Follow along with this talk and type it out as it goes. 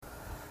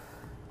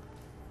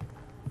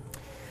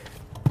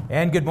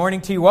And good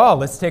morning to you all.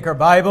 Let's take our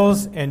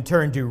Bibles and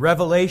turn to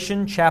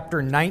Revelation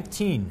chapter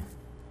 19.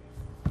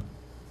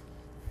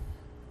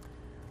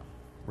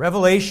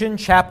 Revelation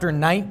chapter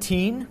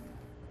 19,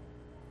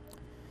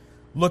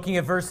 looking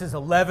at verses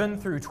 11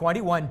 through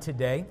 21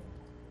 today.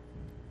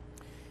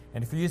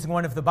 And if you're using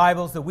one of the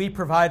Bibles that we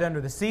provide under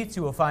the seats,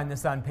 you will find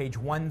this on page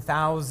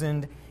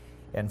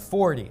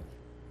 1040.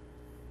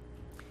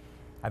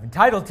 I've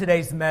entitled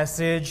today's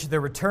message, The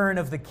Return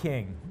of the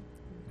King.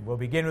 We'll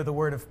begin with a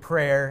word of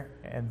prayer,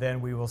 and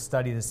then we will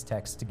study this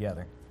text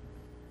together.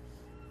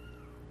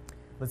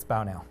 Let's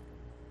bow now.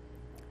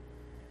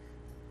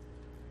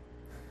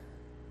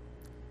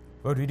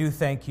 Lord, we do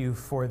thank you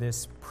for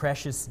this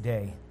precious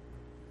day,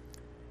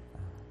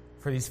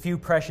 for these few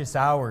precious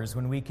hours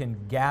when we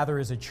can gather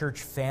as a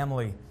church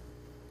family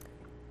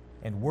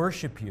and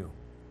worship you.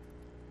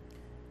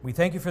 We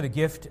thank you for the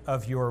gift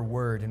of your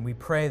word, and we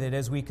pray that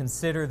as we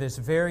consider this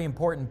very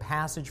important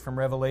passage from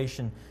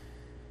Revelation,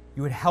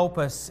 you would help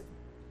us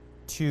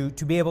to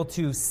be able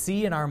to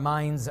see in our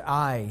mind's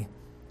eye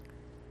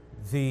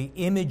the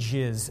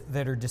images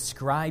that are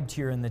described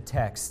here in the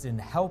text,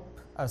 and help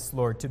us,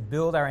 Lord, to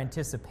build our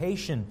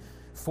anticipation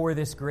for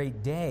this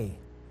great day.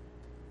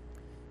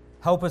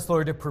 Help us,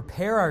 Lord, to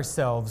prepare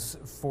ourselves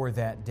for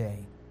that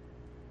day.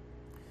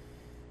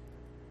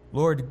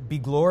 Lord, be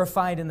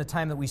glorified in the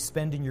time that we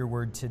spend in your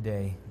word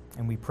today,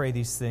 and we pray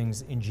these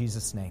things in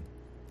Jesus' name.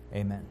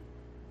 Amen.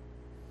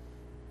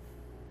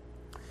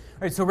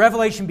 All right, so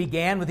Revelation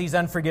began with these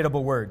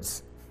unforgettable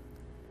words.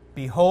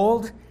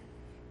 Behold,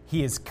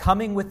 he is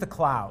coming with the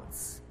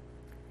clouds,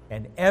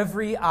 and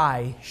every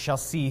eye shall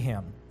see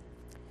him,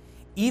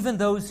 even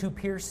those who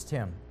pierced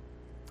him.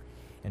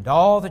 And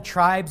all the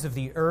tribes of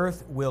the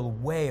earth will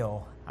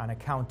wail on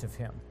account of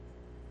him.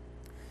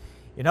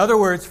 In other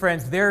words,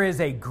 friends, there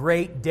is a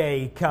great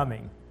day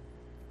coming.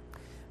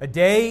 A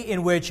day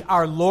in which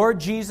our Lord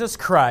Jesus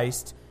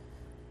Christ,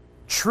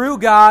 true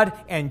God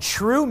and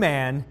true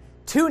man,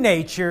 two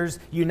natures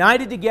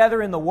united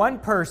together in the one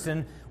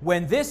person,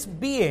 when this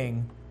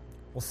being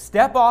will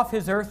step off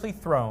his earthly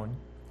throne,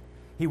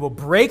 he will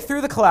break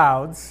through the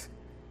clouds,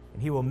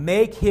 and he will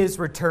make his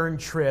return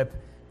trip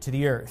to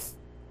the earth.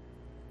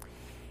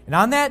 And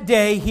on that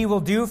day, he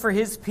will do for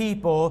his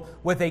people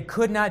what they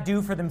could not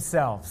do for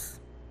themselves.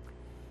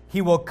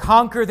 He will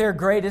conquer their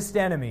greatest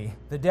enemy,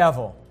 the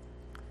devil,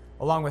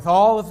 along with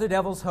all of the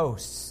devil's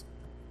hosts.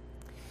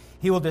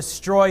 He will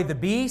destroy the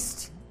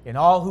beast and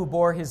all who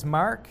bore his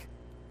mark.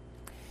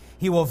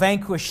 He will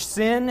vanquish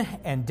sin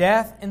and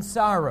death and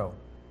sorrow.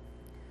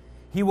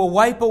 He will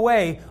wipe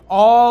away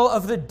all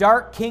of the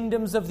dark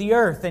kingdoms of the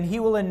earth, and he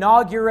will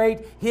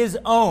inaugurate his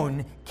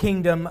own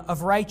kingdom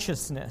of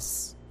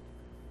righteousness.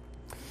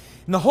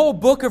 And the whole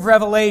book of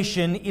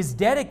Revelation is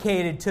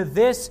dedicated to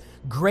this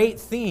great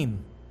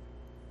theme.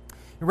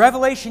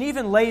 Revelation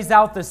even lays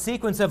out the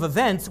sequence of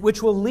events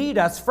which will lead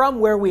us from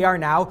where we are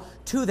now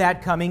to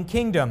that coming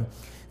kingdom.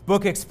 The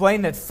book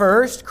explained that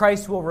first,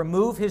 Christ will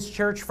remove his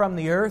church from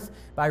the earth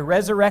by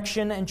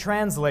resurrection and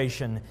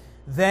translation.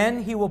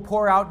 Then he will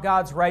pour out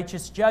God's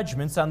righteous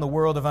judgments on the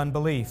world of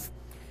unbelief.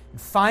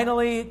 And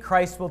finally,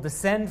 Christ will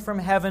descend from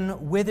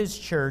heaven with his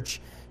church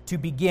to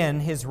begin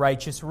his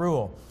righteous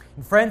rule.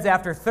 And friends,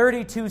 after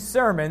 32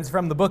 sermons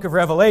from the book of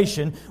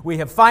Revelation, we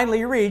have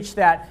finally reached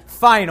that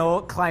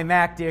final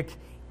climactic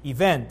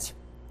event.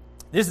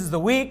 This is the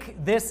week.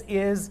 This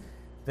is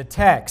the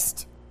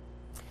text.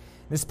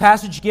 This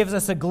passage gives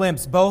us a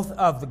glimpse both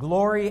of the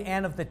glory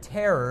and of the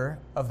terror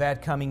of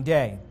that coming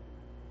day.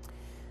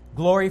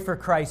 Glory for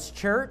Christ's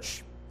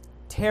church,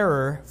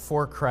 terror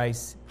for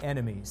Christ's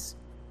enemies.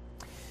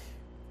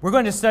 We're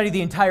going to study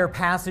the entire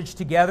passage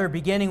together,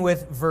 beginning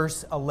with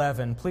verse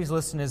 11. Please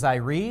listen as I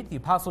read. The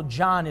Apostle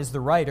John is the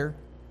writer.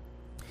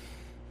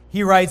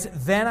 He writes,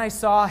 "Then I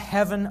saw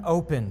heaven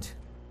opened,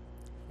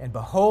 and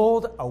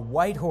behold, a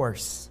white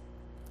horse.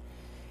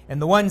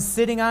 And the one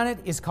sitting on it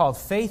is called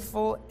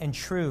Faithful and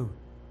True.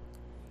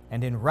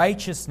 And in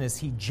righteousness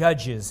he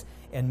judges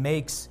and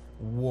makes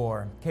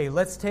war." Okay,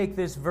 let's take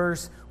this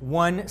verse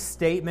one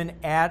statement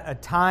at a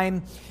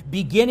time,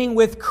 beginning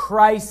with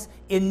Christ's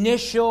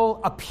initial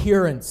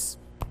appearance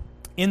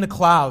in the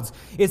clouds.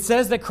 It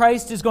says that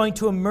Christ is going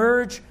to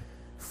emerge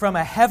from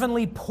a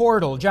heavenly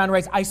portal. John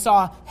writes, "I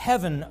saw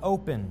heaven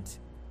opened."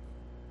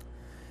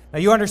 Now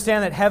you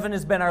understand that heaven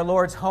has been our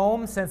Lord's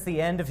home since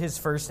the end of his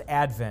first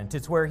advent.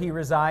 It's where he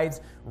resides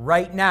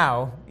right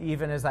now,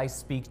 even as I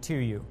speak to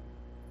you.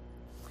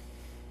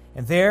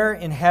 And there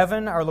in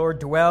heaven, our Lord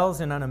dwells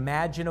in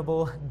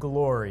unimaginable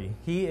glory.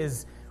 He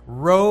is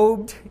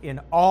robed in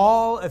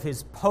all of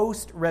his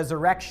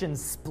post-resurrection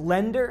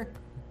splendor.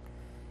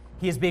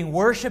 He is being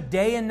worshiped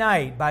day and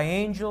night by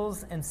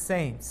angels and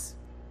saints.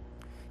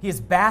 He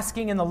is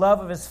basking in the love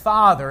of his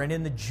Father and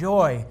in the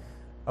joy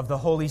of the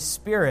Holy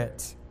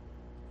Spirit.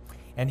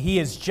 And he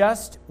is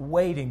just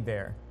waiting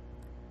there.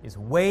 He is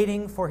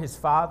waiting for his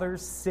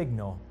Father's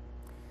signal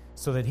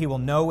so that he will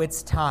know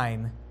it's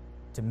time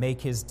to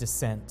make his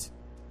descent.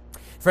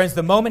 Friends,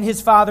 the moment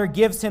his Father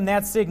gives him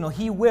that signal,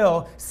 he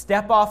will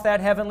step off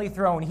that heavenly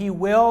throne. He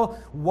will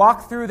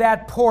walk through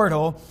that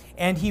portal,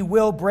 and he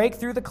will break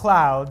through the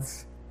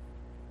clouds,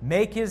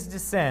 make his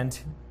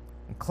descent,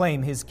 and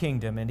claim his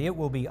kingdom. And it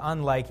will be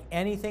unlike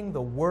anything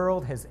the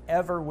world has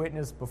ever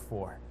witnessed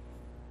before.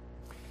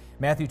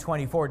 Matthew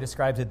 24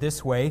 describes it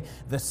this way: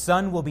 the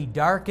sun will be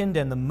darkened,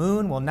 and the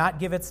moon will not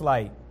give its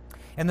light.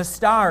 And the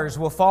stars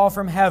will fall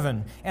from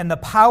heaven, and the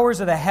powers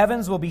of the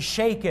heavens will be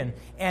shaken,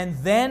 and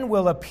then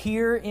will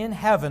appear in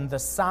heaven the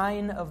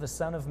sign of the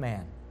Son of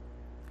Man.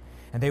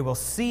 And they will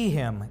see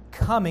him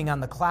coming on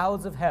the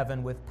clouds of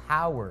heaven with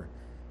power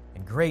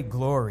and great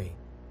glory.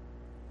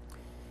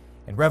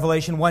 And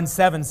Revelation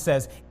 1:7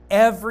 says,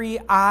 every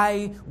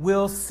eye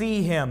will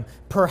see him,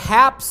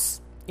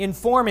 perhaps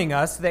informing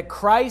us that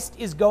Christ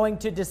is going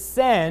to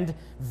descend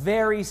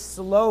very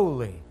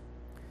slowly,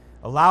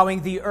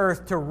 allowing the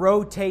earth to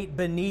rotate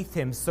beneath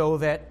him so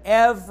that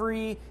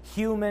every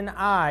human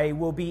eye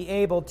will be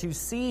able to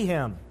see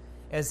him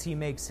as he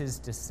makes his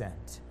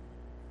descent.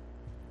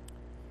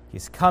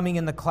 He's coming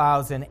in the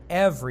clouds, and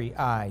every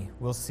eye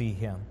will see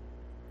him.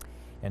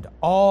 And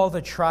all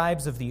the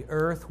tribes of the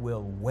earth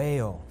will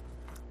wail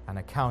on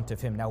account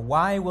of him. Now,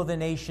 why will the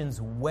nations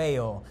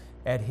wail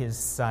at his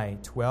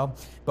sight? Well,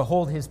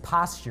 behold his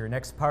posture,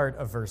 next part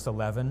of verse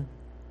 11.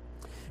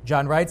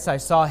 John writes, I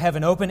saw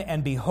heaven open,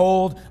 and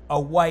behold, a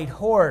white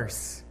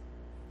horse.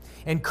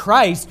 And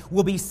Christ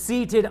will be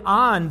seated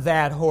on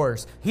that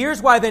horse. Here's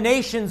why the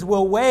nations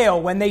will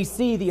wail when they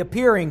see the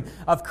appearing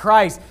of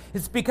Christ.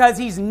 It's because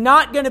he's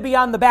not going to be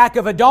on the back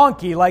of a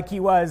donkey like he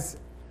was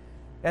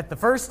at the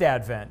first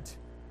advent.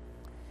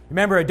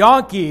 Remember, a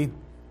donkey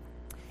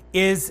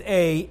is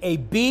a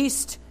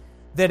beast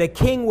that a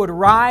king would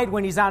ride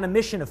when he's on a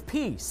mission of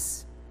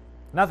peace.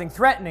 Nothing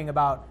threatening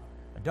about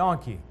a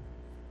donkey.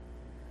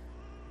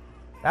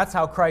 That's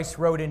how Christ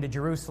rode into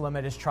Jerusalem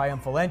at his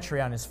triumphal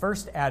entry on his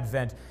first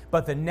advent.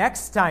 But the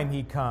next time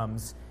he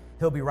comes,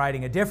 he'll be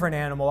riding a different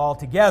animal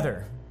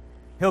altogether.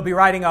 He'll be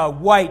riding a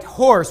white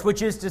horse,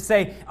 which is to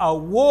say a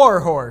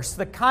war horse,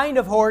 the kind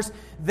of horse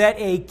that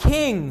a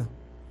king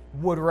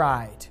would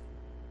ride.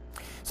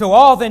 So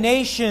all the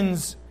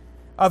nations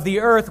of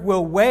the earth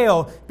will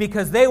wail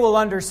because they will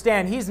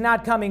understand he's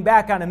not coming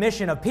back on a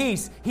mission of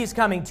peace. He's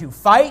coming to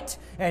fight,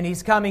 and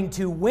he's coming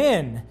to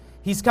win.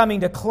 He's coming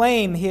to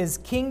claim his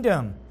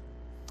kingdom.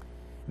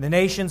 The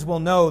nations will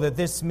know that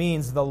this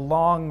means the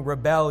long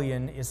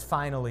rebellion is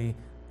finally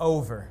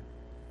over.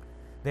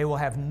 They will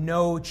have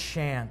no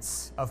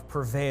chance of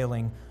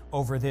prevailing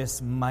over this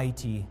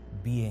mighty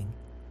being.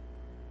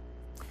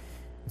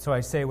 And so I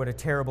say, what a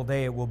terrible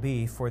day it will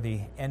be for the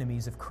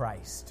enemies of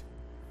Christ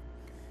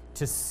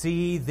to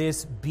see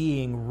this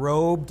being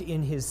robed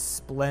in his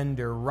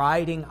splendor,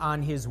 riding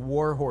on his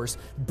war horse,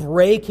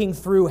 breaking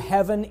through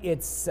heaven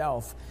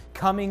itself,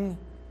 coming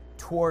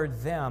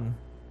toward them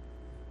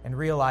and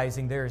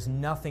realizing there is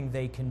nothing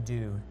they can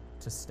do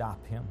to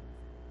stop him.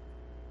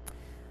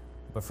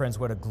 But friends,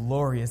 what a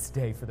glorious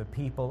day for the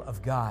people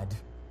of God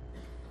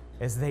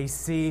as they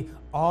see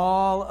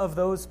all of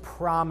those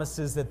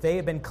promises that they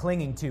have been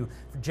clinging to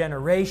for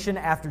generation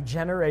after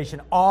generation,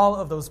 all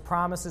of those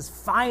promises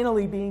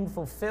finally being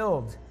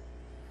fulfilled.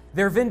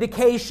 Their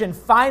vindication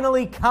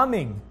finally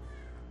coming.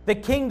 The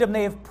kingdom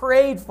they have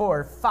prayed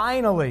for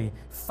finally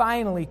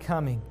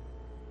coming.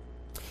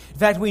 In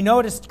fact, we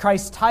noticed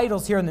Christ's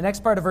titles here in the next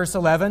part of verse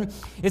 11.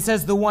 It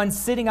says the one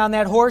sitting on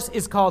that horse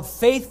is called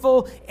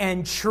Faithful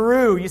and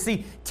True. You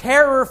see,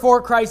 terror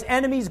for Christ's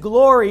enemies,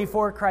 glory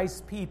for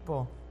Christ's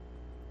people.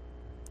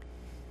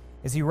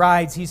 As he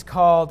rides, he's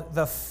called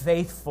the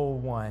Faithful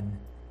One.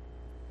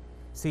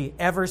 See,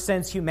 ever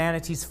since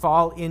humanity's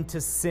fall into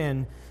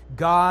sin,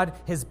 God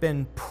has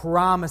been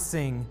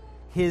promising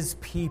his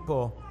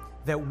people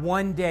that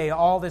one day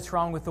all that's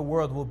wrong with the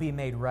world will be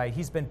made right.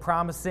 He's been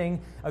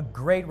promising a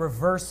great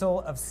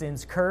reversal of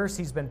sin's curse.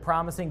 He's been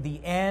promising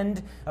the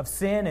end of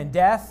sin and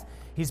death.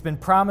 He's been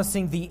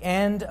promising the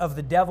end of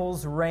the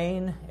devil's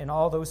reign and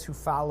all those who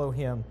follow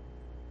him.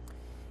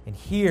 And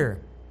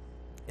here,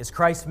 as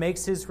Christ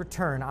makes his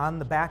return on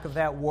the back of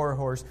that war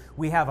horse,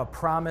 we have a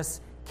promise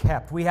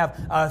kept. We have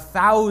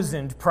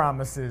 1,000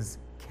 promises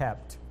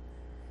kept.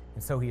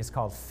 And so he is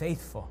called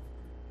faithful.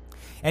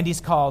 And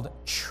he's called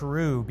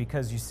true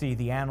because, you see,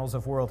 the annals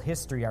of world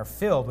history are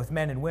filled with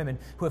men and women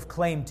who have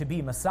claimed to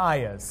be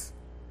messiahs.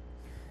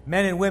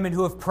 Men and women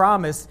who have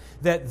promised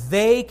that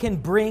they can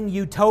bring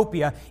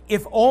utopia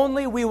if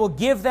only we will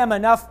give them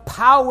enough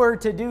power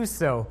to do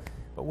so.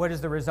 But what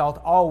has the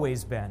result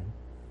always been?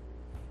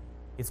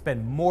 It's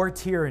been more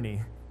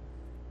tyranny,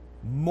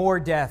 more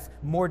death,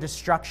 more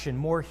destruction,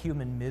 more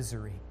human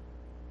misery.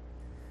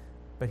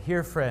 But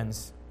here,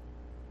 friends,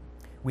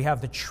 we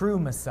have the true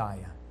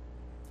Messiah,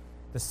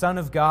 the Son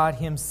of God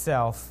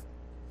himself.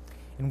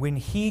 And when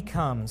he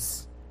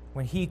comes,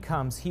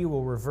 he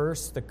will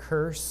reverse the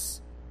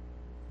curse.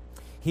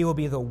 He will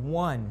be the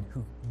one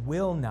who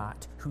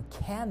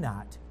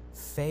cannot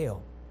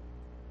fail.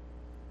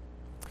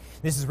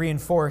 This is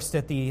reinforced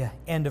at the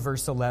end of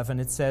verse 11.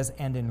 It says,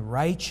 "And in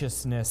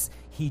righteousness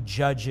he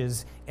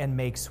judges and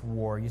makes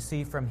war." You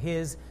see, from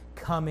his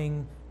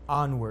coming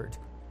onward,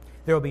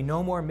 there will be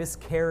no more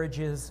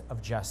miscarriages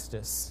of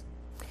justice.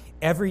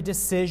 Every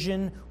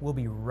decision will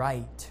be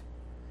right,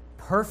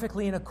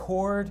 perfectly in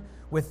accord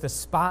with the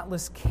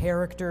spotless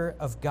character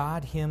of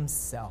God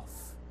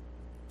himself.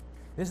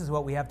 This is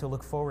what we have to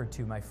look forward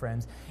to, my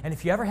friends. And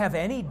if you ever have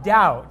any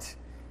doubt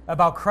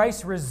about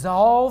Christ's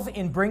resolve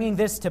in bringing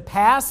this to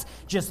pass,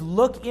 just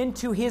look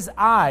into his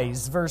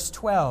eyes, verse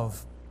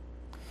 12.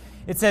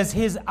 It says,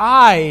 "His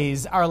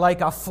eyes are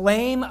like a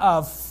flame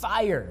of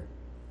fire."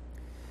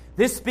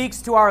 This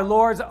speaks to our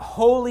Lord's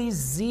holy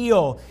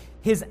zeal,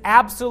 his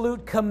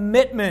absolute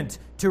commitment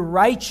to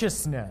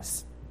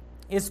righteousness.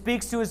 It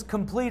speaks to his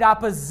complete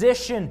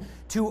opposition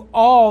to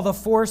all the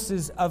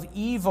forces of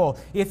evil.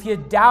 If you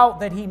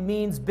doubt that he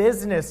means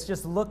business,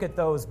 just look at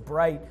those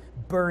bright,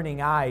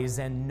 burning eyes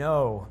and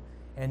know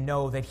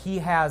that he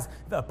has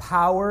the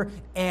power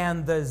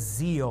and the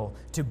zeal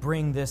to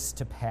bring this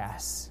to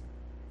pass.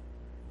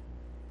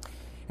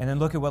 And then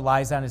look at what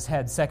lies on his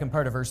head. Second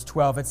part of verse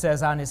 12. It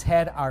says, "On his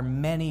head are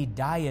many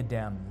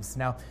diadems."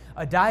 Now,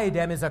 a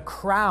diadem is a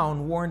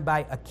crown worn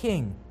by a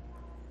king.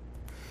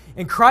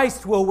 And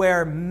Christ will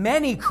wear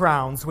many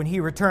crowns when he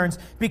returns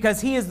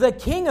because he is the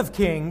King of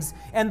kings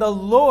and the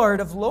Lord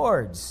of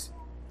lords.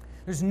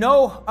 There's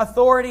no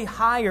authority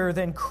higher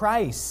than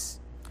Christ,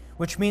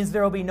 which means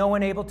there will be no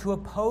one able to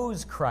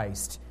oppose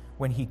Christ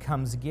when he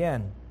comes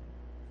again.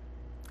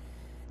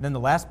 And then the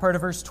last part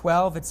of verse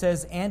 12, it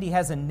says, "And he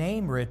has a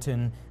name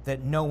written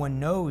that no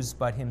one knows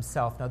but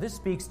himself." Now this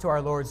speaks to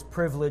our Lord's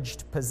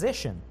privileged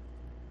position.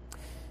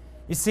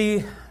 You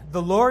see,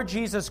 the Lord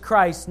Jesus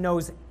Christ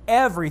knows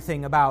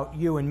everything about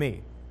you and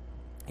me.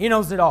 He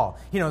knows it all.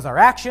 He knows our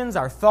actions,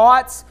 our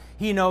thoughts.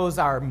 He knows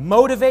our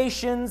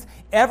motivations.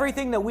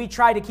 Everything that we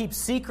try to keep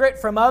secret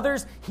from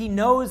others, he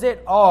knows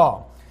it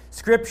all.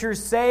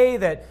 Scriptures say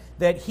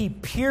that he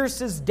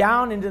pierces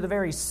down into the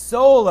very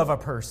soul of a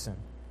person.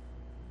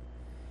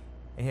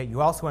 And yet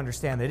you also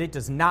understand that it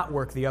does not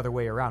work the other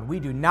way around. We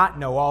do not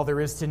know all there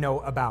is to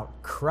know about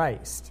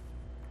Christ.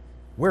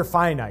 We're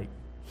finite.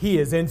 He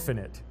is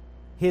infinite.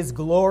 His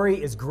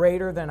glory is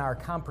greater than our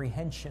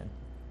comprehension.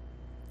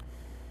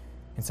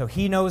 And so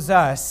he knows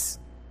us,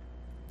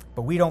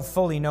 but we don't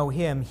fully know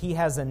him. He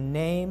has a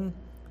name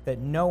that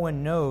no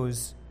one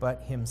knows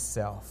but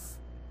himself.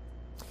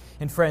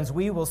 And friends,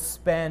 we will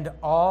spend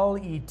all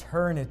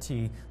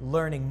eternity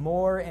learning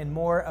more and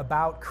more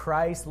about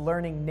Christ,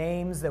 learning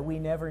names that we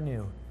never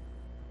knew,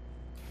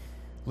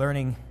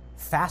 learning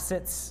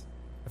facets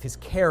of his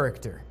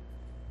character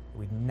that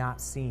we've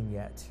not seen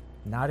yet,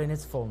 not in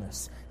its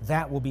fullness.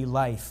 That will be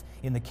life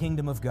in the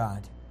kingdom of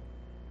God.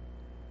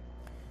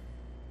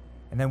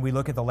 And then we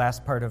look at the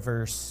first part of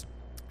verse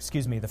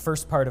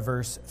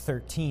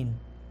 13.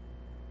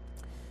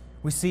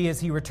 We see as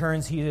he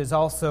returns, he is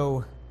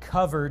also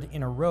covered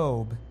in a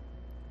robe.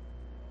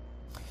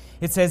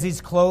 It says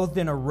he's clothed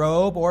in a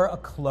robe or a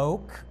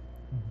cloak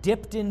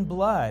dipped in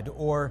blood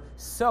or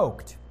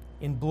soaked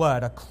in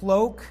blood. A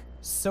cloak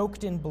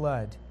soaked in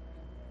blood.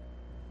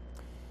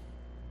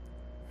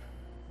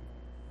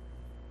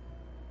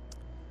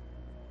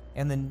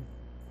 And then,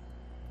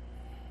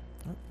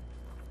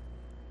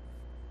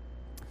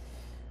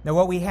 now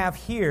what we have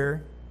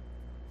here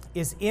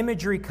is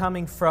imagery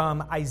coming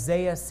from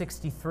Isaiah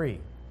 63,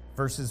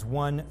 verses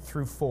 1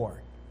 through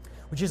 4,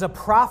 which is a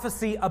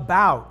prophecy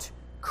about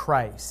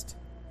Christ.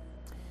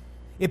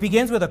 It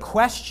begins with a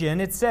question.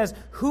 It says,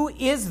 "Who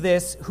is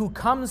this who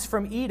comes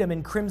from Edom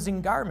in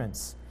crimson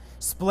garments,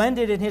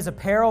 splendid in his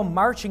apparel,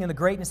 marching in the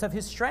greatness of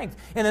his strength?"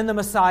 And then the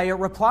Messiah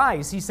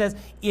replies. He says,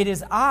 "It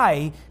is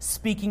I,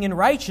 speaking in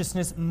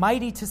righteousness,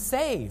 mighty to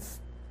save."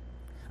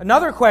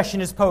 Another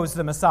question is posed to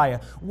the Messiah.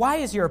 "Why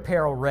is your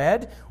apparel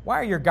red? Why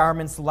are your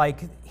garments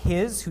like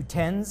his who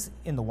tends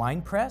in the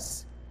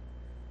winepress?"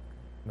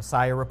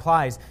 Messiah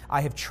replies, "I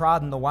have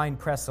trodden the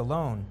winepress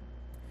alone,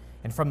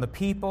 and from the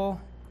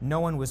people no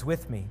one was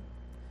with me.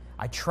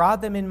 I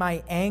trod them in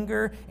my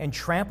anger and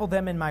trampled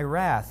them in my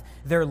wrath.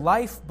 Their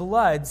life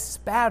blood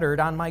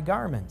spattered on my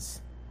garments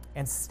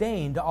and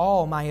stained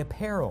all my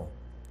apparel.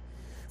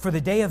 For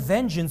the day of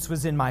vengeance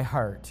was in my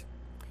heart,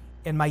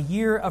 and my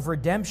year of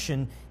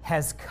redemption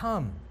has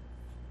come."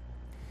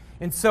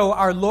 And so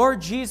our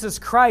Lord Jesus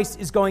Christ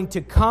is going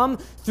to come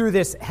through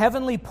this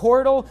heavenly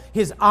portal.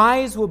 His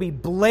eyes will be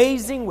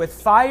blazing with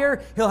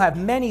fire. He'll have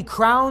many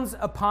crowns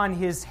upon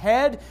his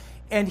head,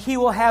 and he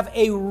will have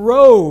a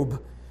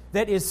robe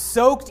that is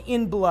soaked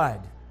in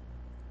blood.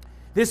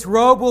 This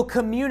robe will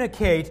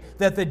communicate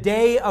that the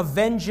day of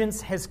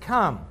vengeance has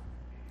come.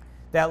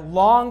 That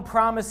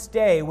long-promised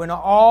day when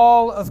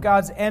all of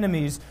God's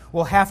enemies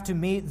will have to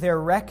meet their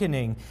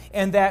reckoning.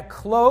 And that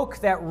cloak,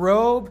 that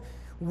robe,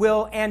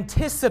 will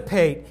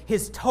anticipate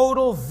his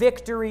total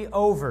victory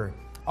over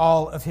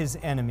all of his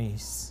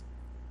enemies.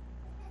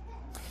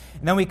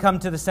 And then we come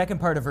to the second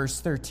part of verse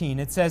 13.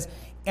 It says,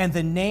 and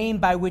the name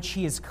by which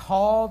he is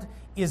called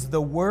is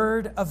the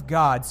Word of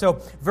God.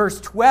 So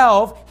verse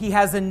 12, he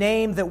has a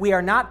name that we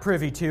are not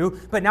privy to,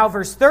 but now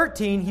verse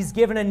 13, he's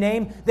given a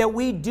name that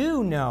we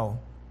do know.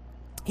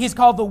 He's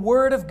called the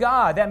Word of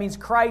God. That means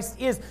Christ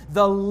is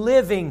the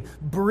living,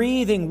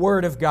 breathing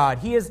Word of God.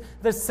 He is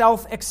the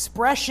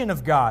self-expression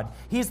of God.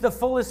 He's the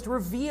fullest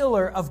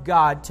revealer of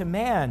God to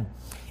man.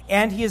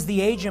 And he is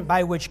the agent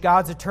by which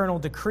God's eternal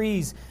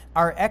decrees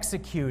are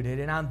executed.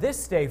 And on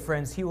this day,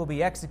 friends, he will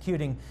be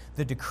executing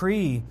the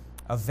decree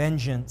of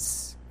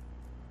vengeance.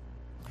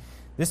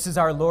 This is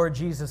our Lord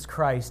Jesus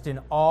Christ in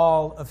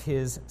all of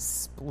his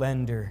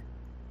splendor.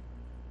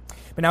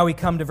 But now we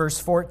come to verse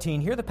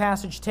 14. Here the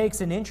passage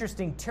takes an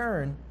interesting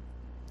turn.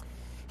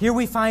 Here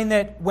we find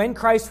that when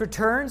Christ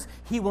returns,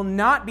 he will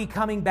not be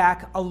coming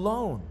back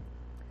alone.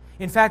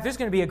 In fact, there's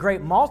going to be a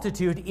great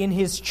multitude in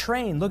his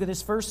train. Look at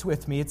this verse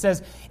with me. It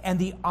says, "And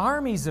the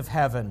armies of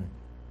heaven,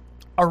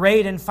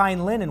 arrayed in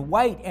fine linen,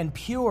 white and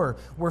pure,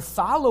 were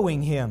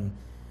following him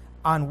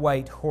on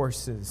white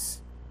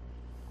horses."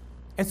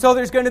 And so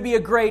there's going to be a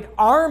great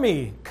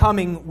army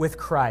coming with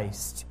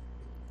Christ.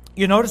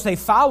 You notice they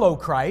follow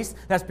Christ.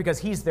 That's because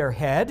he's their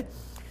head.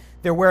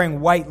 They're wearing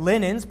white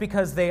linens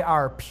because they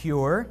are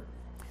pure.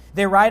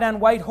 They ride on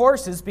white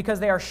horses because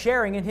they are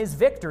sharing in his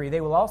victory.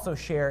 They will also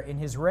share in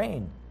his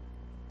reign.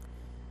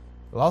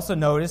 You'll also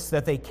notice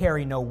that they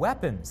carry no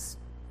weapons.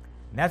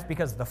 And that's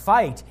because the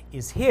fight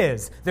is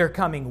his. They're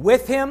coming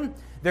with him.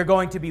 They're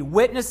going to be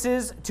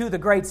witnesses to the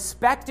great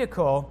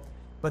spectacle,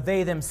 but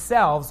they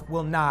themselves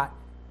will not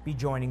be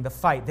joining the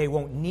fight. They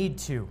won't need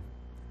to.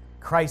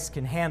 Christ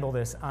can handle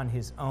this on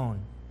his own.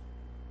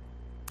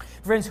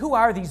 Friends, who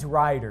are these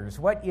riders?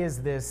 What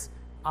is this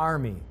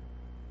army?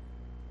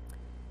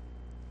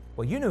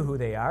 Well, you know who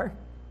they are,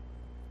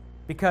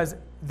 because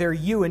they're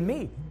you and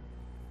me.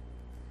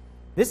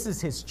 This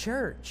is his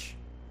church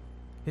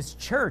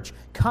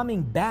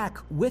coming back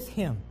with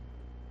him,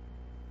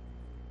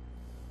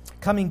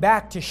 coming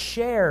back to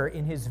share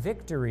in his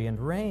victory and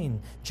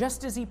reign,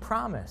 just as he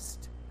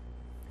promised.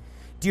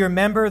 Do you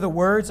remember the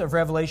words of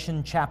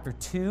Revelation chapter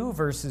 2,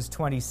 verses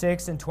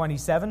 26 and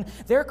 27?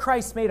 There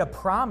Christ made a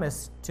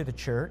promise to the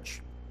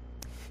church.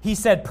 He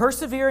said,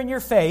 "Persevere in your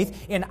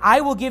faith, and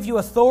I will give you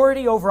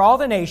authority over all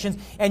the nations,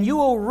 and you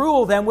will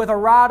rule them with a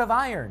rod of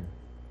iron."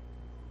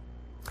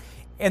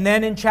 And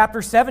then in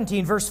chapter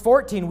 17, verse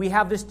 14, we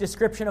have this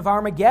description of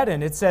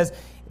Armageddon. It says,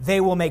 "They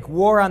will make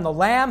war on the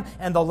Lamb,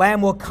 and the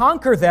Lamb will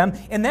conquer them."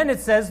 And then it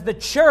says, "The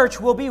church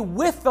will be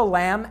with the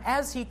Lamb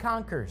as he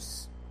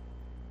conquers."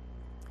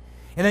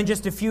 And then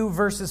just a few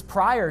verses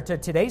prior to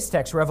today's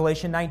text,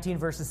 Revelation 19,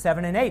 verses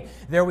 7 and 8,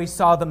 there we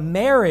saw the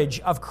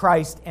marriage of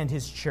Christ and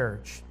his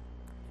church.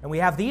 And we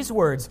have these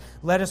words,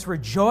 "Let us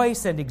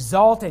rejoice and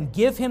exult and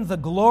give him the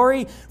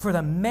glory, for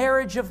the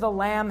marriage of the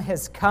Lamb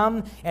has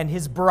come, and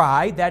his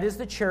bride," that is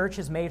the church,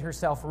 "has made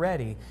herself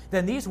ready."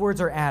 Then these words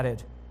are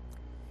added.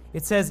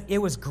 It says,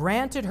 "It was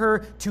granted her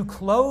to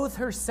clothe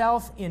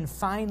herself in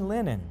fine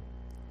linen,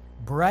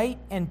 bright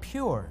and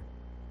pure.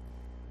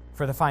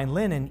 For the fine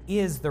linen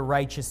is the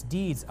righteous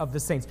deeds of the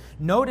saints."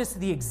 Notice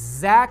the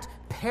exact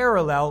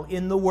parallel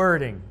in the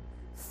wording.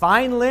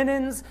 Fine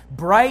linens,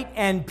 bright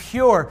and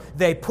pure.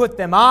 They put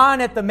them on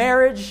at the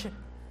marriage,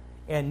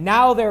 and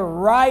now they're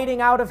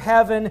riding out of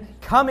heaven,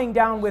 coming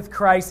down with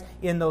Christ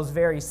in those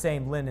very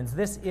same linens.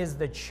 This is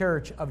the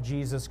church of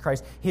Jesus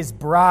Christ, his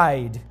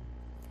bride.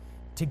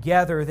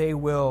 Together they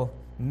will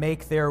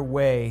make their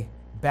way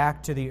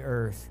back to the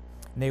earth,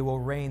 and they will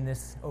reign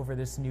over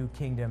this new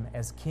kingdom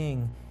as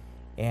king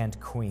and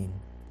queen.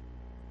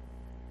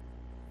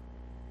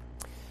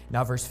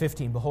 Now verse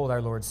 15, "Behold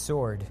our Lord's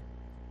sword."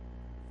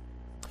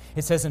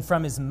 It says, "And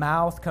from his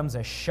mouth comes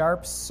a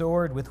sharp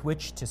sword with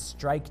which to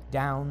strike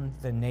down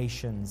the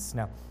nations."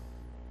 Now,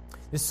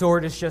 this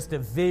sword is just a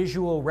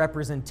visual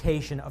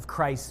representation of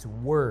Christ's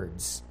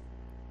words.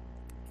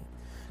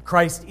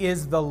 Christ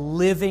is the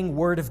living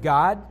Word of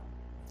God,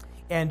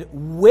 and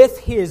with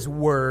his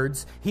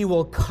words, he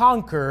will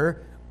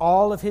conquer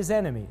all of his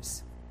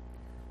enemies.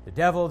 The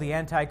devil, the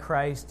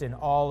Antichrist, and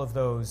all of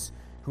those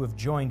who have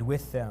joined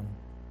with them.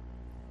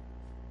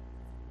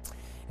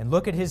 And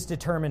look at his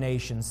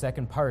determination,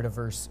 second part of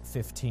verse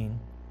 15.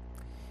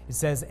 It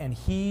says, "And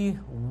he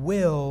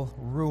will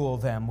rule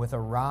them with a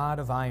rod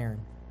of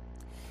iron,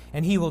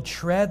 and he will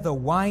tread the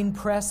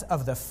winepress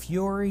of the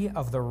fury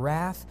of the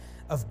wrath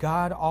of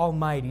God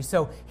Almighty."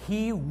 So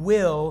he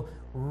will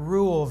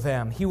rule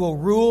them. He will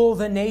rule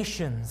the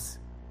nations.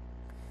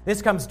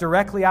 This comes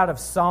directly out of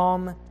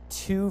Psalm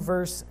 2,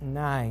 verse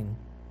 9.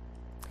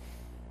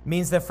 It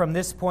means that from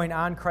this point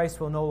on, Christ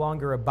will no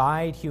longer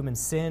abide human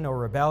sin or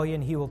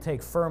rebellion. He will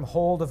take firm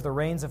hold of the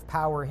reins of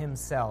power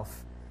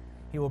himself.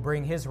 He will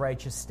bring his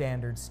righteous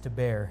standards to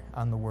bear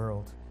on the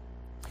world.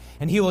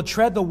 And he will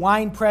tread the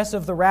winepress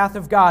of the wrath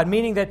of God,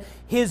 meaning that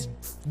his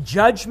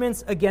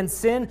judgments against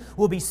sin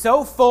will be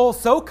so full,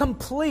 so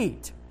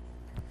complete,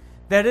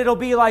 that it'll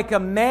be like a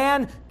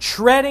man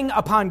treading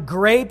upon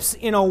grapes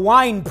in a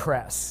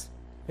winepress.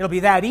 It'll be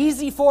that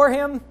easy for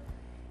him,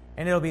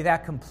 and it'll be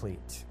that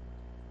complete.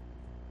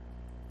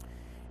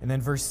 And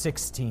then verse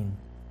 16.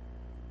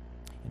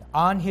 And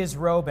on his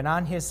robe and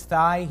on his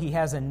thigh he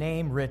has a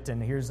name written.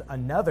 Here's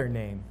another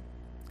name.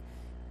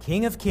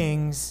 King of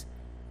Kings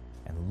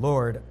and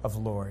Lord of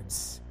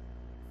Lords.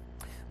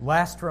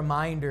 Last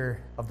reminder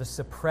of the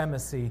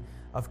supremacy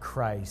of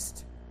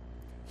Christ.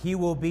 He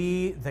will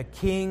be the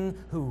King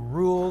who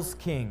rules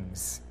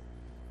kings,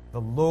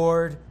 the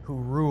Lord who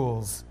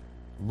rules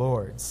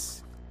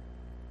lords.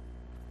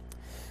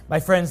 My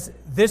friends,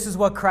 this is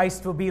what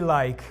Christ will be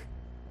like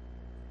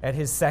at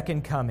his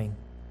second coming.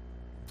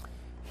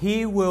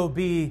 He will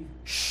be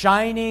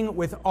shining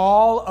with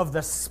all of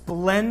the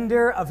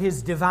splendor of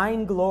his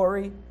divine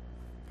glory.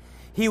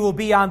 He will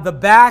be on the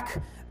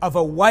back of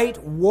a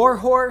white war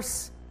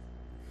horse.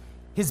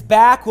 His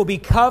back will be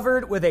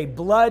covered with a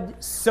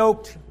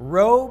blood-soaked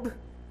robe.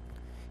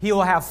 He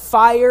will have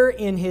fire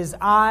in his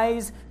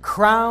eyes,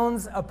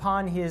 crowns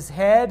upon his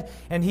head,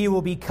 and he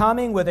will be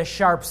coming with a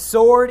sharp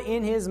sword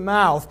in his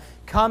mouth,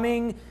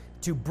 coming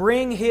to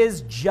bring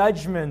his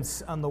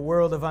judgments on the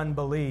world of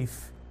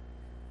unbelief,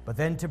 but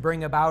then to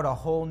bring about a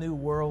whole new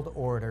world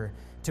order,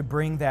 to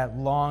bring that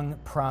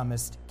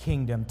long-promised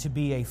kingdom, to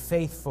be a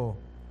faithful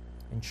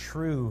and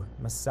true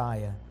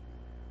Messiah.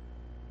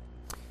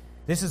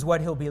 This is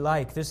what he'll be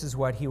like. This is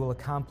what he will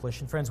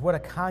accomplish. And friends, what a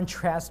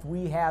contrast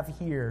we have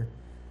here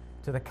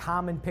to the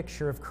common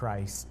picture of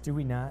Christ, do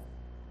we not?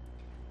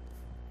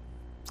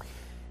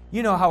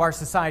 You know how our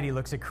society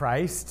looks at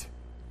Christ.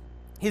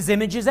 His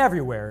image is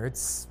everywhere.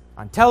 It's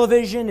on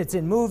television, it's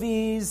in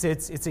movies,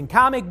 it's in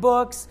comic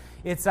books,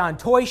 it's on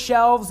toy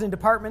shelves in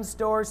department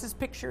stores. His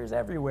picture is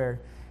everywhere.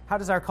 How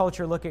does our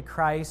culture look at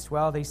Christ?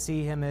 Well, they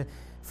see him,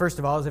 first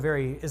of all, as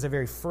a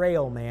very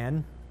frail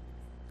man,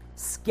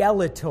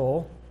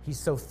 skeletal. He's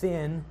so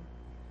thin,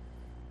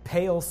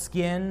 pale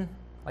skin,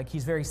 like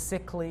he's very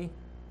sickly.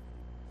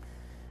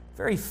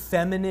 Very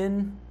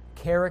feminine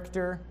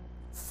character,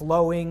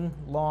 flowing,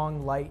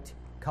 long,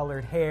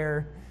 light-colored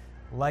hair,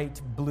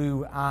 light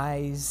blue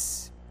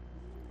eyes.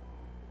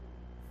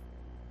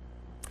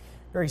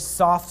 Very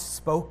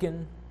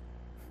soft-spoken.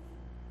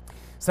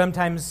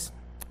 Sometimes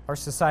our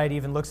society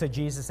even looks at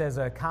Jesus as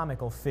a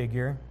comical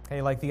figure.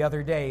 Okay, like the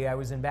other day, I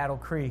was in Battle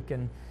Creek,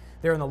 and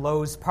there in the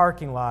Lowe's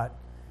parking lot,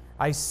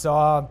 I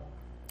saw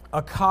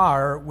a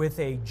car with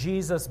a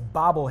Jesus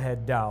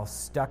bobblehead doll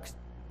stuck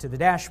to the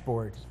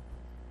dashboard.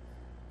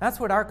 That's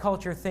what our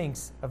culture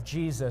thinks of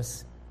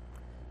Jesus.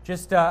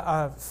 Just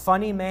a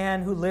funny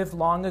man who lived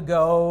long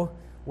ago,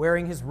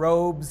 wearing his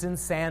robes and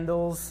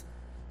sandals,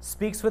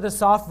 speaks with a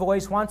soft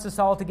voice, wants us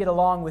all to get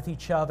along with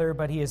each other,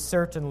 but he is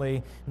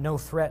certainly no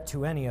threat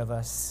to any of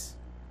us.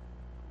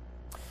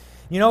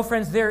 You know,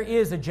 friends, there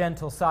is a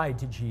gentle side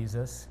to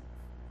Jesus.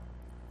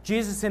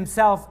 Jesus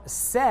himself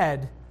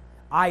said,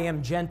 "I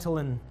am gentle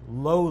and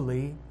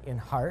lowly in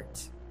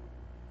heart."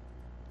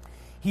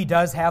 He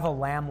does have a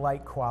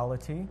lamb-like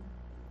quality,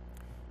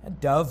 a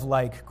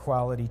dove-like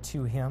quality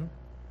to him.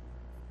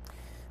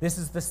 This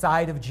is the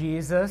side of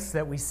Jesus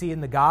that we see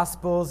in the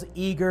Gospels,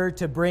 eager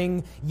to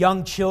bring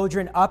young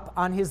children up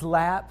on his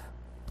lap.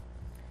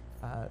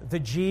 The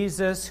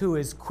Jesus who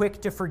is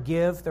quick to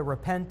forgive the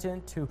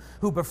repentant,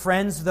 who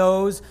befriends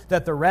those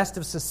that the rest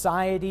of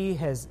society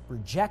has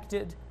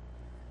rejected.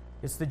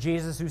 It's the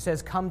Jesus who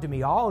says, "Come to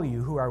me, all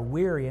you who are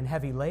weary and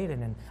heavy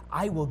laden, and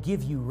I will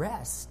give you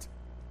rest."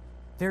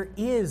 There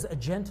is a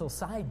gentle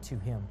side to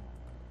him.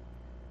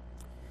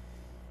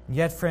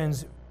 Yet,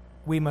 friends,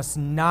 we must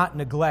not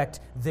neglect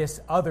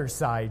this other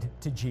side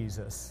to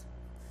Jesus,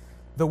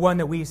 the one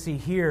that we see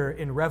here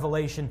in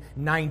Revelation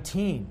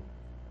 19.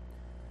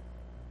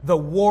 The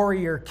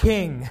warrior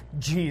king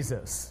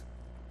Jesus,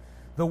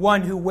 the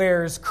one who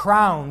wears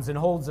crowns and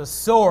holds a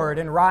sword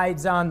and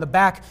rides on the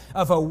back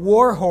of a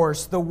war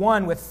horse, the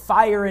one with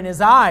fire in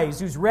his eyes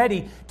who's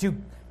ready to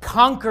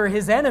conquer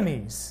his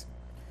enemies,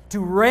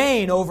 to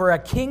reign over a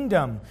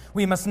kingdom.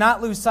 We must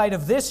not lose sight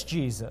of this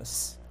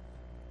Jesus.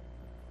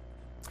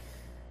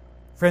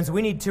 Friends,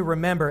 we need to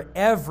remember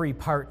every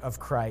part of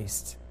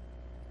Christ,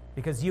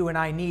 because you and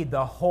I need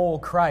the whole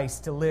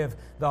Christ to live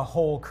the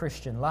whole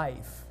Christian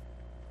life.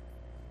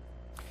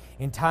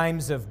 In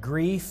times of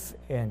grief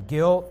and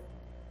guilt,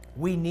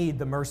 we need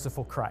the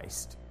merciful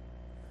Christ.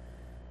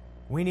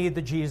 We need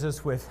the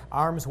Jesus with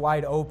arms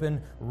wide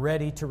open,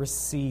 ready to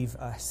receive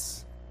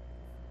us.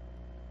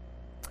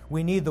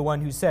 We need the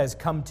one who says,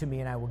 "Come to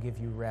me and I will give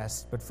you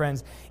rest." But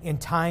friends, in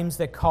times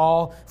that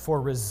call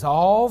for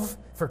resolve,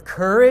 for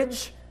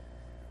courage,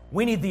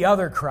 we need the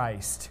other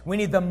Christ. We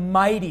need the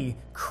mighty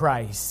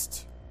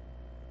Christ.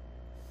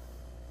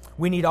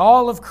 We need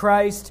all of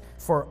Christ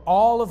for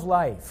all of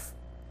life.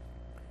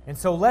 And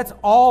so let's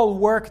all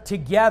work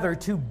together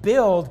to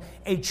build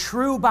a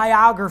true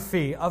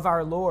biography of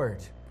our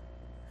Lord,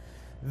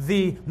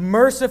 the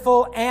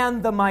merciful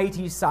and the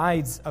mighty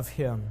sides of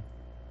him.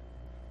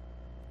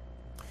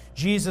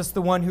 Jesus,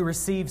 the one who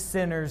receives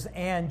sinners,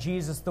 and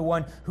Jesus, the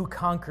one who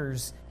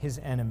conquers his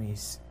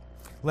enemies.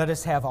 Let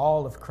us have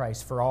all of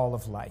Christ for all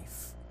of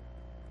life.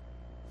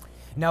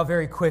 Now,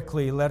 very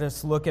quickly, let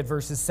us look at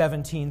verses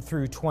 17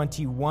 through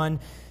 21.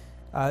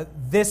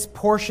 This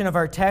portion of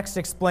our text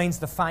explains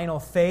the final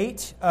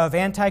fate of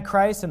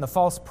Antichrist and the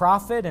false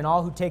prophet and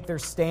all who take their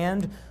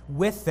stand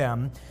with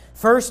them.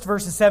 First,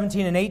 verses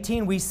 17 and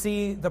 18, we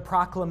see the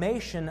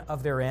proclamation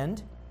of their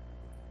end.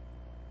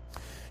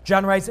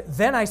 John writes,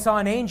 "Then I saw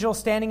an angel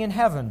standing in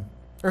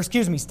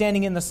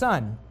standing in the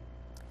sun.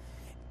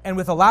 And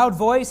with a loud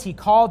voice he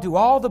called to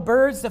all the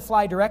birds that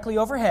fly directly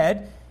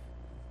overhead.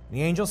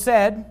 The angel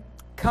said,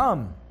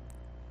 'Come,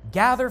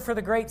 gather for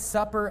the great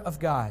supper of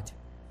God.'"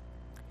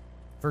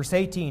 Verse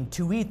 18,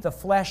 "To eat the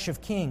flesh of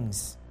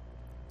kings,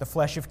 the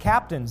flesh of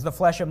captains, the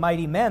flesh of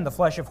mighty men, the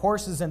flesh of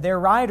horses and their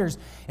riders,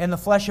 and the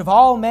flesh of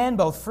all men,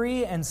 both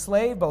free and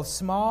slave, both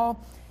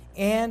small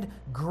and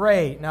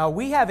great." Now,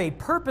 we have a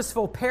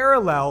purposeful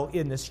parallel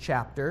in this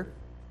chapter.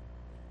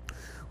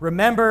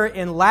 Remember,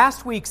 in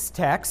last week's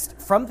text,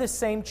 from this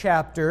same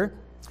chapter,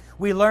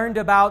 we learned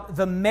about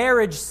the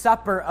marriage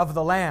supper of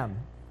the Lamb.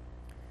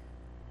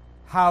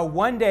 How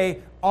one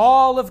day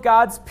all of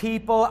God's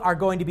people are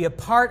going to be a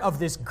part of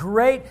this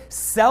great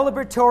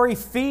celebratory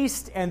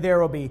feast, and there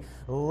will be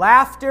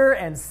laughter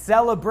and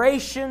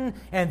celebration,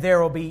 and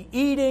there will be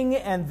eating,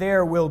 and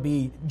there will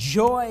be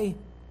joy.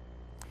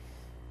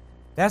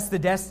 That's the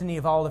destiny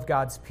of all of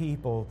God's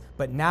people.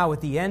 But now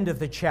at the end of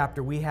the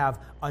chapter, we have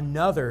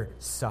another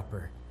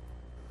supper.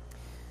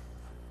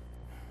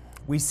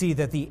 We see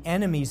that the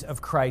enemies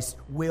of Christ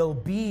will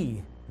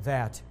be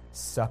that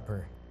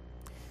supper,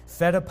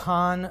 fed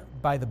upon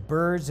by the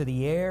birds of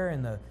the air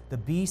and the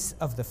beasts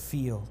of the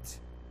field.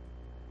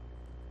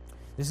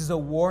 This is a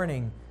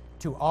warning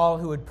to all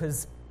who would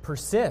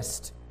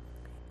persist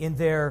in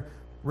their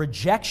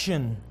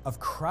rejection of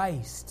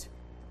Christ.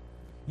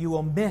 You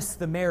will miss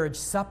the marriage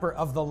supper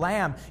of the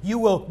Lamb. You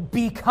will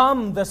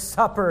become the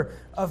supper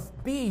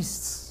of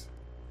beasts.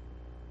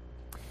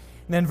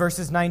 And then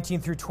verses 19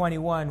 through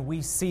 21,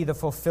 we see the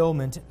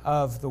fulfillment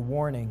of the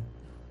warning.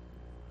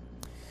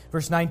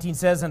 Verse 19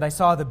 says, "And I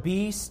saw the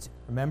beast,"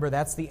 remember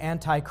that's the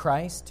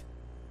Antichrist,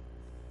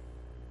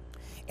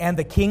 "and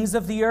the kings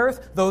of the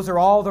earth," those are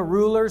all the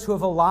rulers who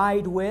have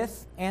allied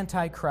with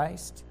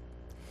Antichrist,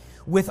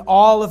 "with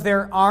all of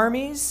their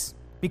armies,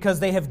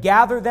 because they have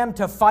gathered them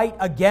to fight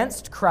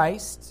against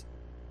Christ.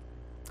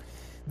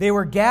 They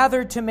were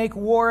gathered to make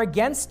war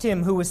against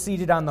him who was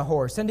seated on the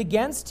horse and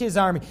against his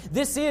army."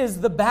 This is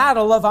the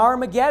battle of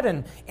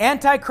Armageddon.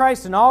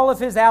 Antichrist and all of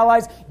his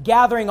allies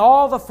gathering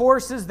all the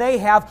forces they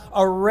have,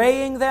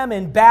 arraying them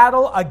in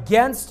battle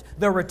against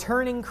the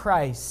returning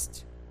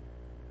Christ.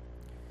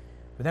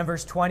 But then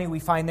verse 20, we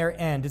find their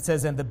end. It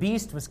says, "And the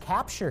beast was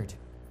captured,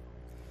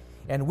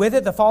 and with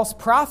it the false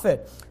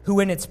prophet, who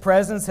in its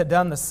presence had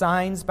done the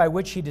signs by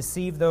which he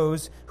deceived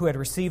those who had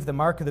received the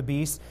mark of the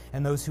beast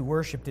and those who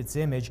worshipped its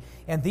image.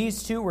 And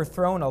these two were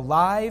thrown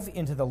alive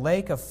into the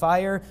lake of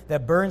fire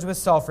that burns with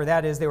sulfur."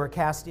 That is, they were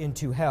cast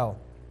into hell.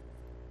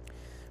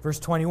 Verse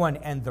 21,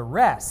 "And the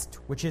rest,"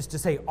 which is to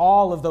say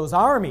all of those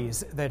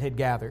armies that had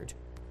gathered,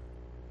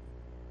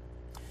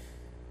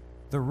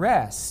 "the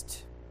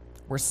rest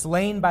were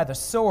slain by the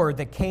sword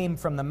that came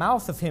from the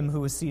mouth of him who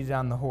was seated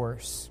on the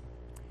horse.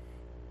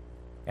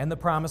 And the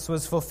promise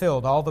was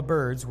fulfilled. All the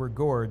birds were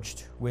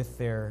gorged with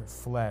their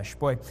flesh."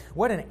 Boy,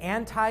 what an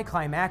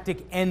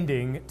anticlimactic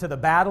ending to the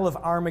Battle of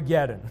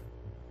Armageddon.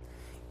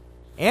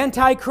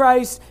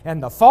 Antichrist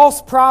and the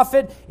false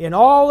prophet in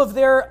all of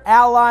their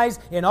allies,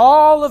 in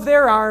all of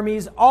their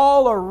armies,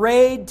 all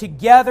arrayed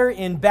together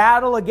in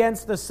battle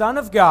against the Son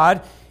of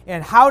God.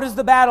 And how does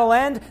the battle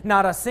end?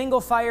 Not a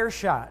single fire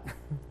shot.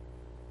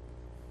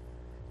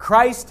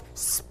 Christ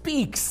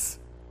speaks,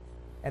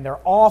 and they're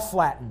all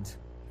flattened.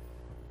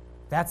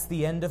 That's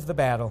the end of the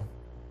battle.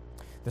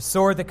 The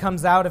sword that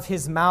comes out of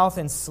his mouth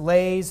and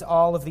slays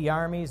all of the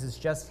armies is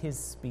just his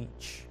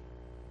speech.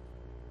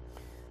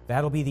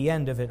 That'll be the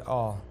end of it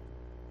all.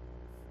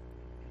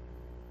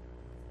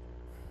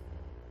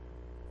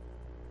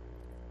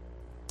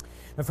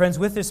 Now, friends,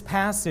 with this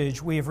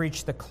passage, we have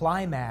reached the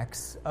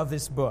climax of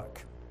this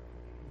book.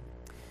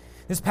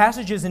 This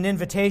passage is an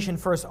invitation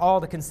for us all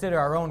to consider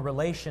our own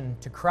relation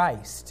to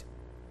Christ.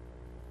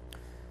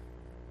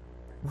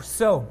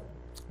 So,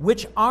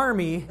 which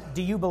army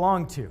do you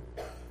belong to?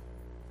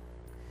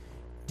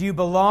 Do you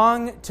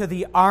belong to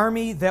the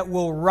army that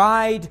will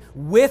ride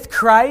with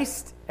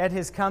Christ at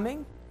his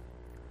coming?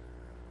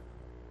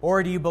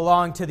 Or do you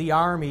belong to the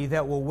army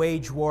that will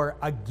wage war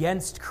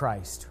against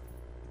Christ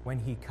when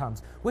he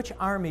comes? Which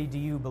army do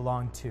you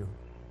belong to?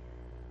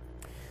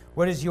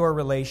 What is your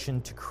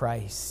relation to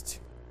Christ?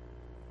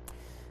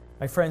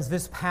 My friends,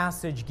 this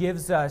passage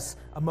gives us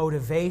a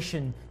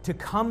motivation to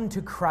come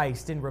to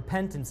Christ in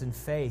repentance and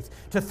faith,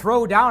 to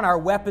throw down our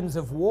weapons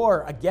of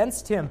war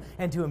against him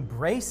and to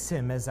embrace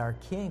him as our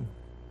king.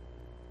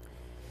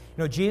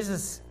 You know,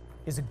 Jesus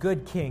is a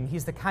good king.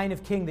 He's the kind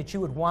of king that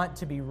you would want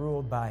to be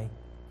ruled by.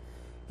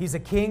 He's a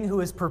king who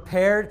is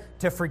prepared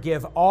to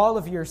forgive all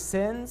of your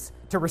sins,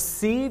 to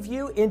receive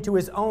you into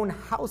his own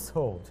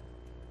household.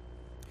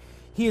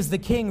 He is the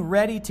king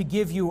ready to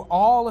give you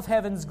all of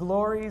heaven's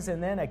glories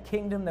and then a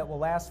kingdom that will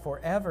last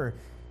forever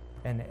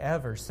and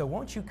ever. So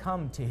won't you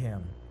come to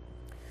him?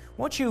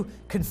 Won't you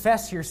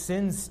confess your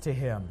sins to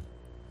Him?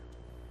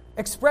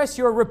 Express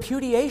your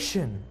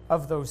repudiation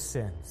of those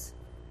sins.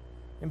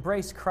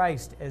 Embrace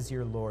Christ as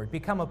your Lord.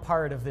 Become a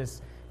part of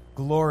this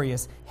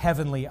glorious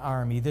heavenly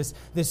army,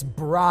 this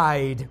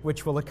bride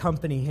which will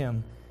accompany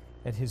Him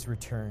at His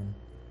return.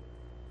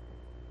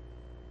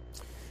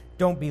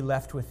 Don't be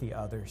left with the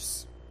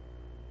others.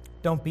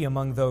 Don't be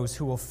among those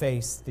who will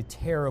face the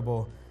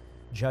terrible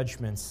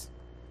judgments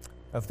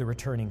of the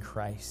returning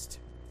Christ.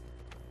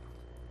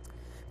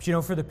 But you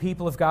know, for the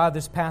people of God,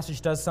 this passage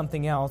does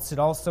something else. It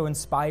also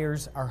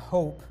inspires our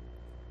hope.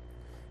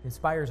 It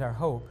inspires our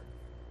hope.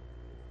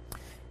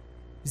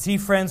 You see,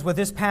 friends, what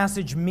this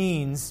passage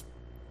means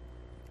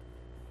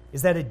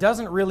is that it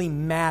doesn't really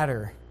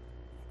matter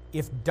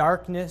if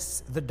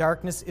the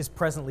darkness is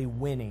presently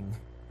winning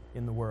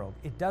in the world.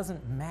 It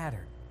doesn't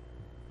matter.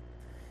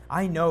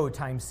 I know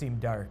times seem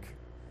dark.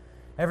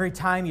 Every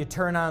time you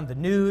turn on the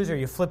news or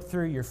you flip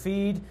through your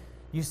feed,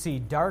 you see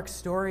dark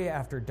story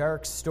after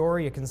dark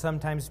story. It can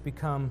sometimes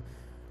become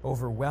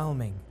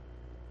overwhelming.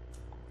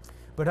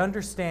 But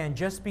understand,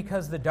 just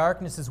because the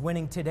darkness is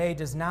winning today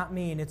does not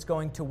mean it's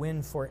going to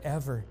win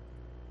forever.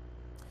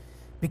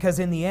 Because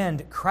in the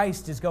end,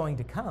 Christ is going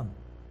to come.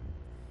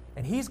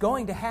 And He's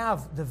going to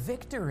have the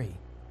victory.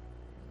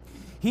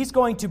 He's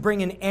going to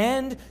bring an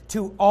end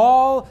to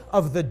all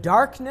of the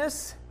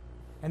darkness,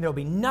 and there will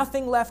be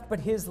nothing left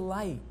but His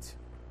light.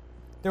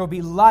 There will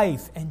be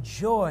life and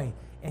joy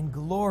and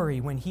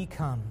glory when He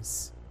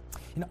comes.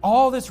 And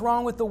all that's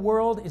wrong with the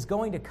world is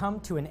going to come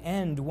to an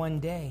end one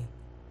day.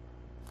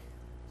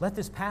 Let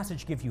this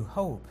passage give you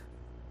hope.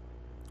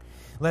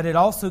 Let it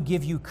also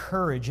give you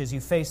courage as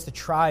you face the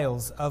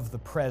trials of the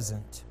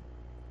present.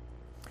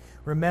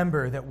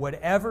 Remember that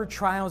whatever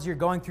trials you're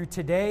going through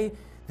today,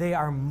 they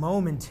are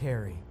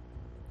momentary,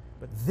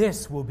 but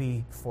this will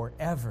be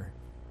forever.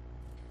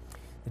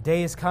 The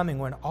day is coming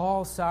when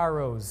all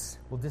sorrows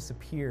will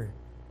disappear.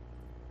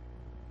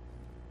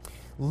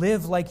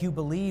 Live like you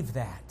believe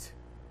that.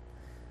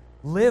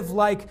 Live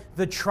like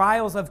the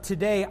trials of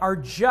today are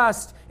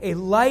just a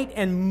light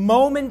and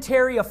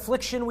momentary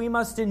affliction we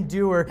must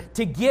endure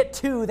to get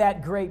to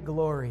that great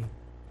glory.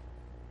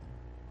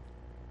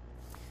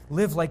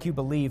 Live like you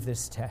believe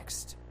this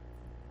text.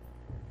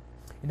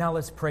 And now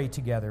let's pray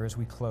together as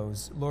we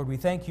close. Lord, we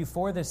thank You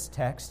for this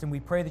text, and we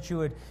pray that You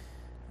would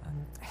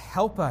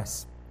help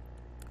us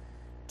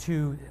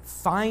to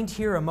find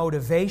here a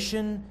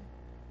motivation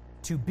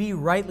to be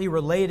rightly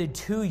related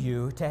to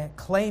You, to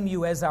claim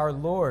You as our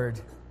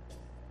Lord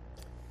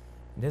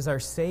and as our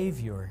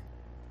Savior.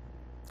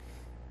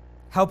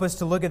 Help us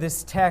to look at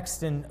this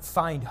text and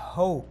find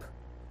hope.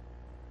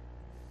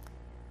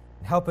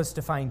 And help us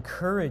to find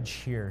courage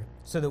here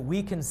so that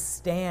we can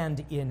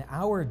stand in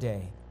our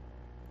day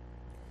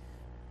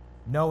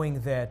knowing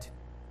that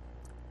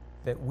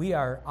we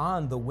are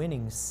on the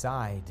winning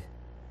side.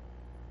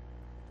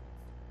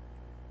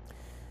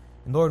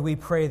 And Lord, we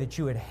pray that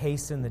You would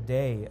hasten the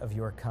day of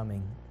Your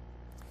coming.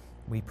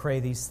 We pray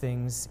these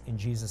things in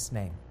Jesus'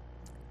 name.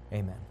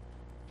 Amen.